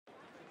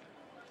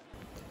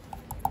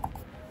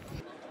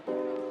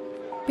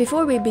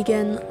Before we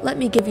begin, let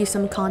me give you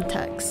some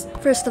context.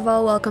 First of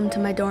all, welcome to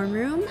my dorm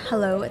room.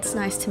 Hello, it's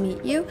nice to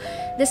meet you.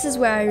 This is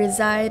where I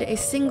reside, a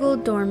single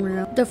dorm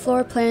room. The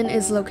floor plan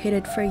is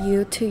located for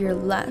you to your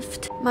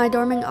left. My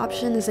dorming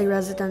option is a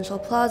residential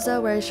plaza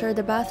where I share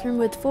the bathroom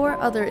with 4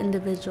 other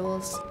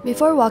individuals.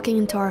 Before walking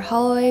into our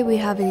hallway, we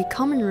have a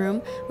common room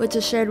which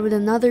is shared with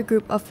another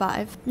group of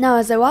 5. Now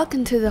as I walk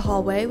into the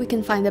hallway, we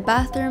can find the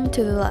bathroom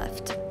to the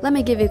left. Let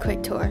me give you a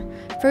quick tour.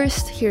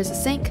 First, here's a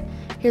sink.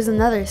 Here's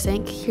another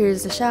sink,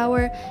 here's the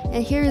shower,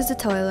 and here is the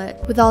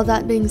toilet. With all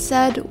that being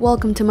said,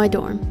 welcome to my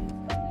dorm.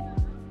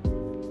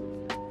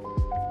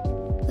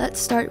 Let's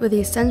start with the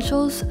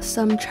essentials,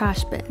 some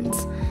trash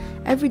bins.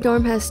 Every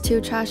dorm has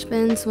 2 trash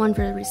bins, one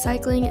for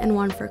recycling and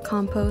one for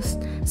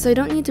compost, so I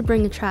don't need to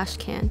bring a trash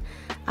can.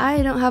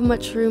 I don't have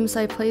much room,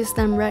 so I place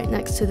them right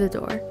next to the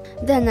door.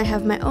 Then I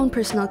have my own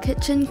personal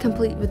kitchen,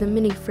 complete with a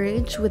mini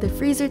fridge, with a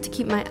freezer to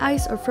keep my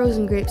ice or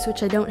frozen grapes,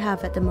 which I don't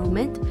have at the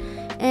moment.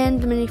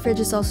 And the mini fridge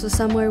is also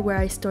somewhere where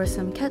I store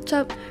some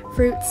ketchup,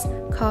 fruits,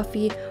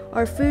 coffee,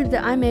 or food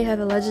that I may have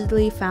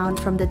allegedly found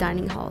from the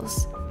dining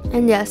halls.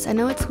 And yes, I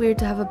know it's weird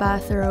to have a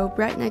bathrobe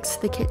right next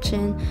to the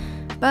kitchen,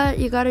 but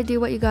you gotta do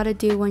what you gotta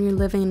do when you're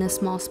living in a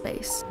small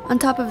space. On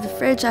top of the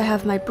fridge, I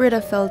have my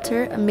Brita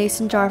filter, a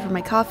mason jar for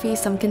my coffee,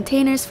 some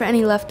containers for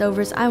any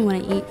leftovers I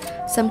want to eat,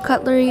 some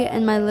cutlery,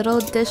 and my little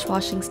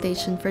dishwashing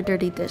station for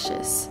dirty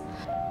dishes.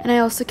 And I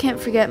also can't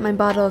forget my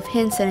bottle of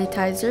hand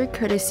sanitizer,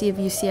 courtesy of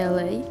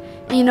UCLA.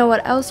 And you know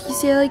what else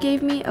UCLA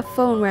gave me? A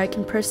phone where I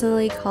can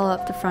personally call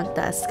up the front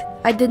desk.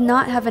 I did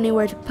not have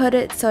anywhere to put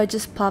it, so I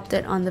just plopped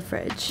it on the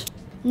fridge.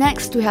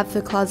 Next, we have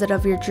the closet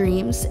of your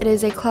dreams. It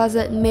is a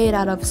closet made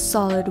out of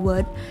solid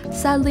wood.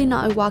 Sadly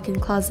not a walk-in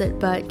closet,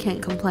 but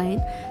can't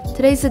complain.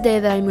 Today's the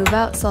day that I move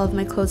out, so all of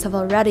my clothes have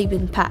already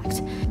been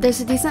packed. There's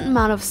a decent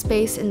amount of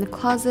space in the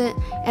closet,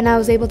 and I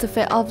was able to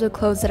fit all of the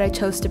clothes that I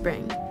chose to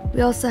bring.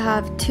 We also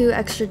have 2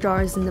 extra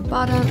drawers in the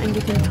bottom, and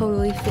you can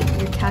totally fit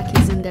your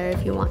khakis in there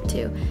if you want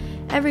to.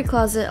 Every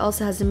closet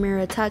also has a mirror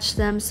attached to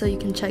them, so you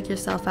can check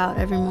yourself out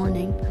every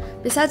morning.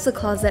 Besides the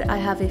closet, I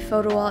have a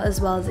photo wall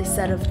as well as a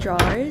set of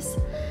drawers.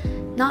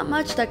 Not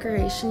much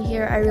decoration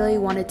here. I really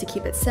wanted to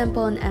keep it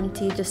simple and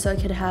empty just so I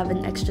could have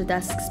an extra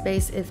desk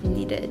space if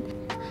needed.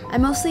 I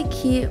mostly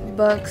keep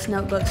books,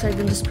 notebooks, or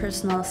even just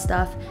personal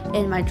stuff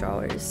in my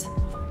drawers.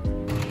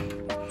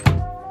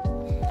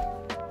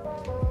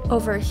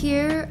 Over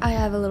here, I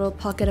have a little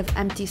pocket of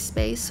empty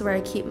space where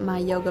I keep my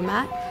yoga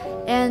mat,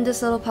 and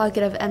this little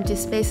pocket of empty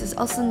space is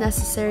also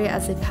necessary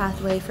as a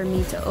pathway for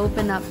me to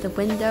open up the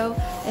window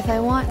if I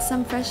want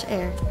some fresh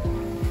air.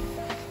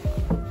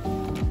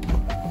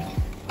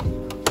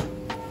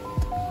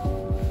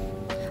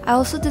 I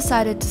also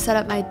decided to set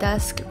up my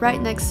desk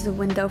right next to the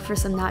window for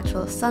some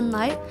natural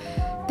sunlight.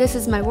 This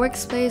is my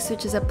workspace,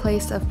 which is a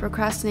place of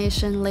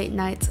procrastination, late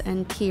nights,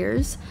 and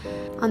tears.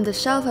 On the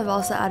shelf, I've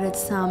also added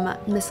some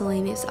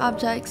miscellaneous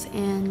objects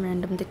and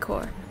random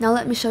decor. Now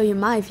let me show you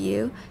my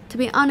view. To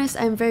be honest,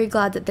 I'm very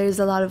glad that there's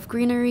a lot of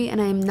greenery and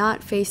I am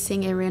not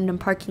facing a random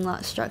parking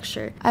lot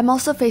structure. I'm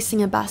also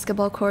facing a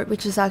basketball court,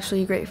 which is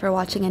actually great for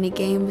watching any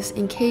games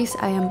in case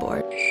I am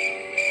bored.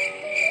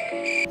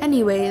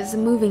 Anyways,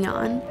 moving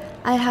on.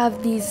 I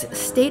have these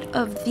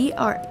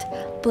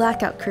state-of-the-art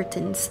blackout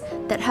curtains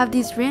that have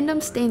these random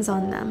stains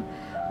on them.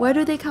 Where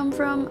do they come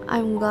from?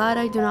 I'm glad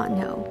I do not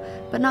know.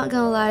 But not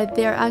gonna lie,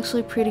 they are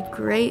actually pretty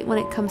great when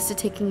it comes to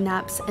taking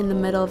naps in the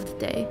middle of the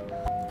day.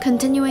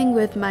 Continuing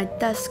with my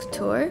desk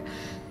tour,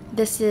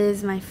 this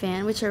is my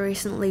fan, which I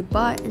recently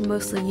bought and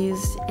mostly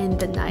used in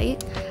the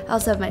night. I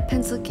also have my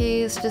pencil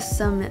case, just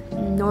some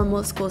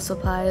normal school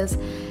supplies,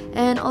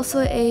 and also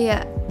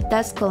a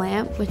desk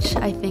lamp, which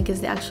I think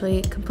is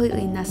actually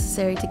completely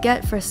necessary to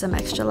get for some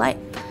extra light.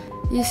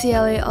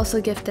 UCLA also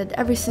gifted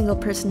every single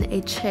person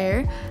a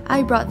chair.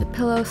 I brought the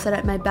pillow so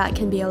that my back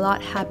can be a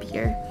lot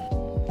happier.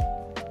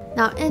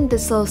 Now in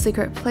this little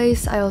secret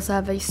place, I also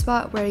have a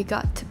spot where I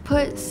got to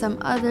put some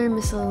other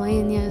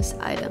miscellaneous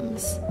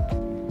items.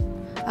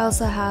 I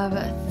also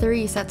have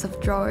 3 sets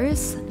of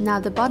drawers. Now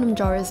the bottom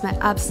drawer is my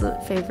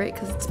absolute favorite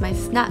because it's my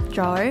snack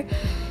drawer.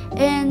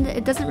 And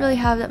it doesn't really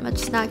have that much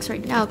snacks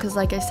right now because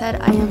like I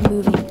said, I am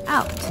moving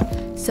out.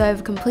 So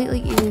I've completely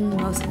eaten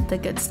most of the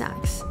good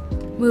snacks.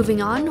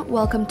 Moving on,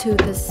 welcome to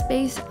the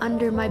space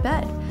under my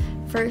bed.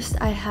 First,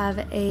 I have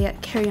a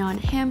carry-on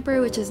hamper,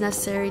 which is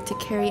necessary to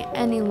carry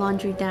any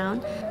laundry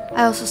down.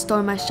 I also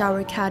store my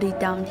shower caddy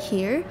down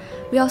here.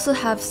 We also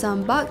have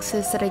some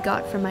boxes that I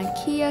got from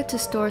IKEA to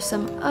store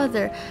some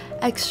other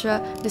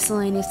extra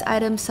miscellaneous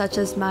items such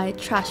as my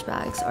trash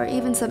bags or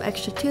even some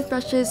extra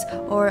toothbrushes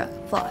or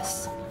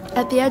floss.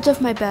 At the edge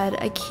of my bed,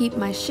 I keep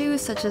my shoes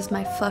such as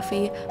my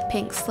fluffy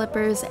pink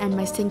slippers and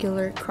my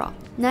singular crop.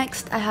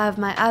 Next, I have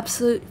my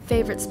absolute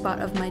favorite spot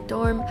of my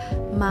dorm,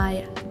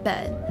 my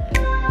bed.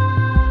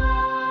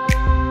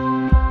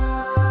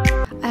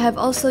 I have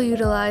also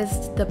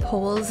utilized the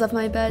poles of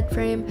my bed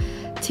frame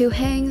to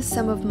hang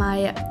some of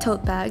my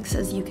tote bags,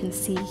 as you can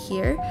see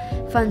here.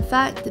 Fun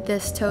fact,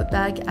 this tote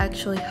bag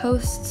actually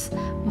hosts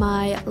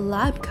my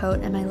lab coat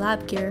and my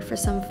lab gear for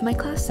some of my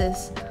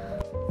classes.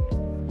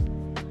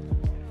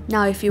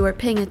 Now, if you were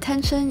paying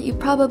attention, you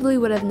probably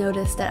would have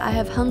noticed that I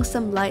have hung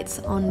some lights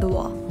on the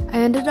wall. I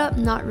ended up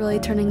not really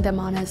turning them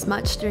on as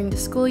much during the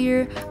school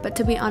year, but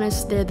to be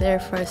honest, they're there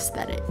for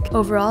aesthetic.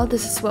 Overall,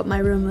 this is what my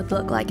room would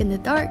look like in the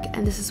dark,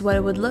 and this is what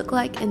it would look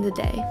like in the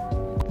day.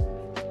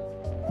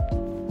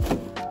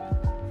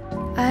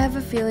 I have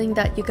a feeling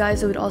that you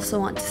guys would also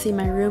want to see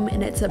my room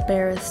in its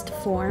barest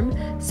form,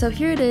 so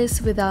here it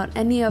is without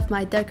any of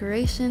my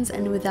decorations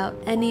and without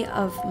any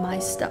of my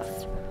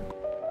stuff.